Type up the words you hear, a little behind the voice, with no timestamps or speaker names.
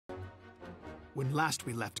When last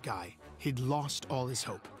we left Guy, he'd lost all his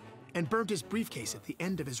hope and burnt his briefcase at the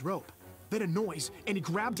end of his rope. Then a noise, and he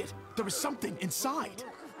grabbed it. There was something inside.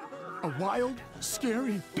 A wild,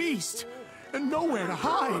 scary beast, and nowhere to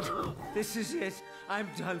hide. This is it. I'm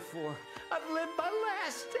done for. I've lived my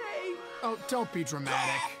last day. Oh, don't be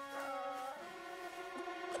dramatic.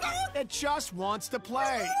 It just wants to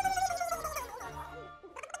play.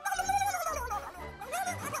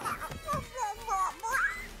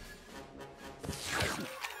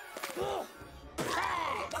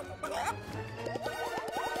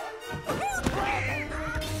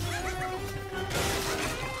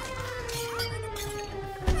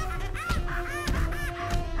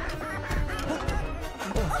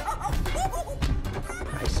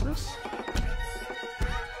 Priceless?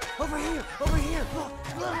 Over here! Over here! Look!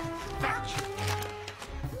 Look! Fetch!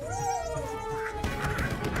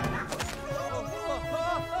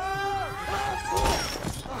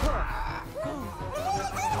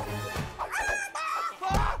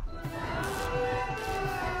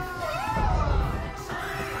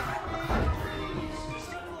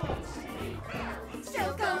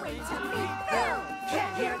 Still going to Meatville.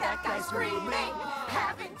 Can't hear that guy screaming.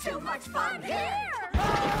 Having too much fun here.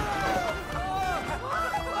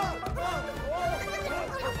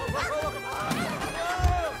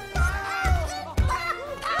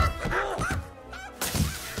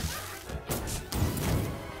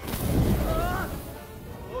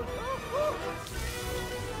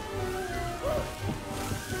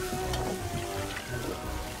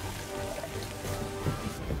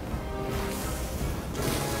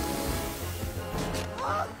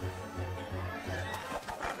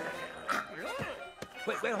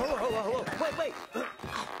 Wait, hold on. Wait.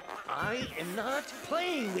 I am not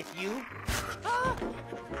playing with you. No.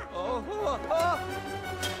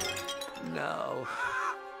 No.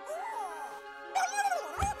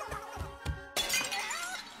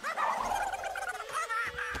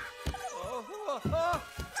 Oh.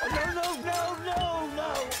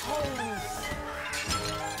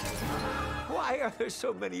 Why are there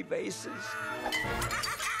so many vases?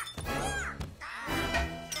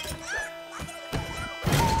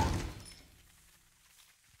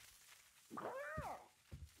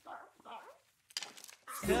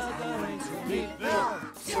 Still going to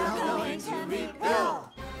Meatville. Still going to Meatville.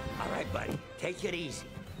 All right, buddy, take it easy.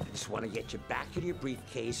 I just want to get you back in your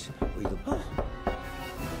briefcase where you... Hello?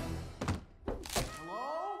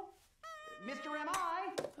 Mr. M.I.?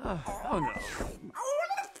 Oh, no.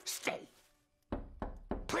 Stay.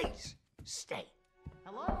 Please, stay.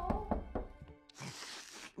 Hello?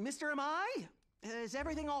 Mr. M.I.? Is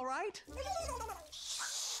everything all right?